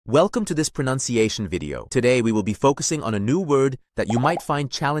Welcome to this pronunciation video. Today we will be focusing on a new word that you might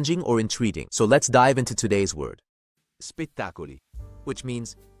find challenging or intriguing. So let's dive into today's word. Spettacoli, which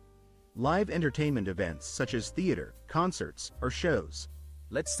means live entertainment events such as theater, concerts, or shows.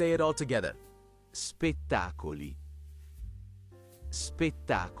 let's say it all together. Spettacoli.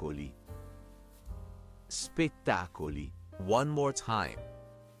 Spettacoli. Spettacoli. One more time.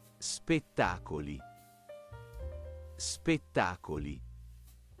 Spettacoli. Spettacoli.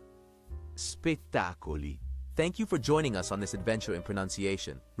 Spettacoli. Thank you for joining us on this adventure in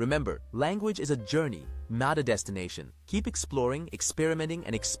pronunciation. Remember, language is a journey, not a destination. Keep exploring, experimenting,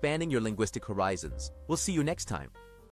 and expanding your linguistic horizons. We'll see you next time.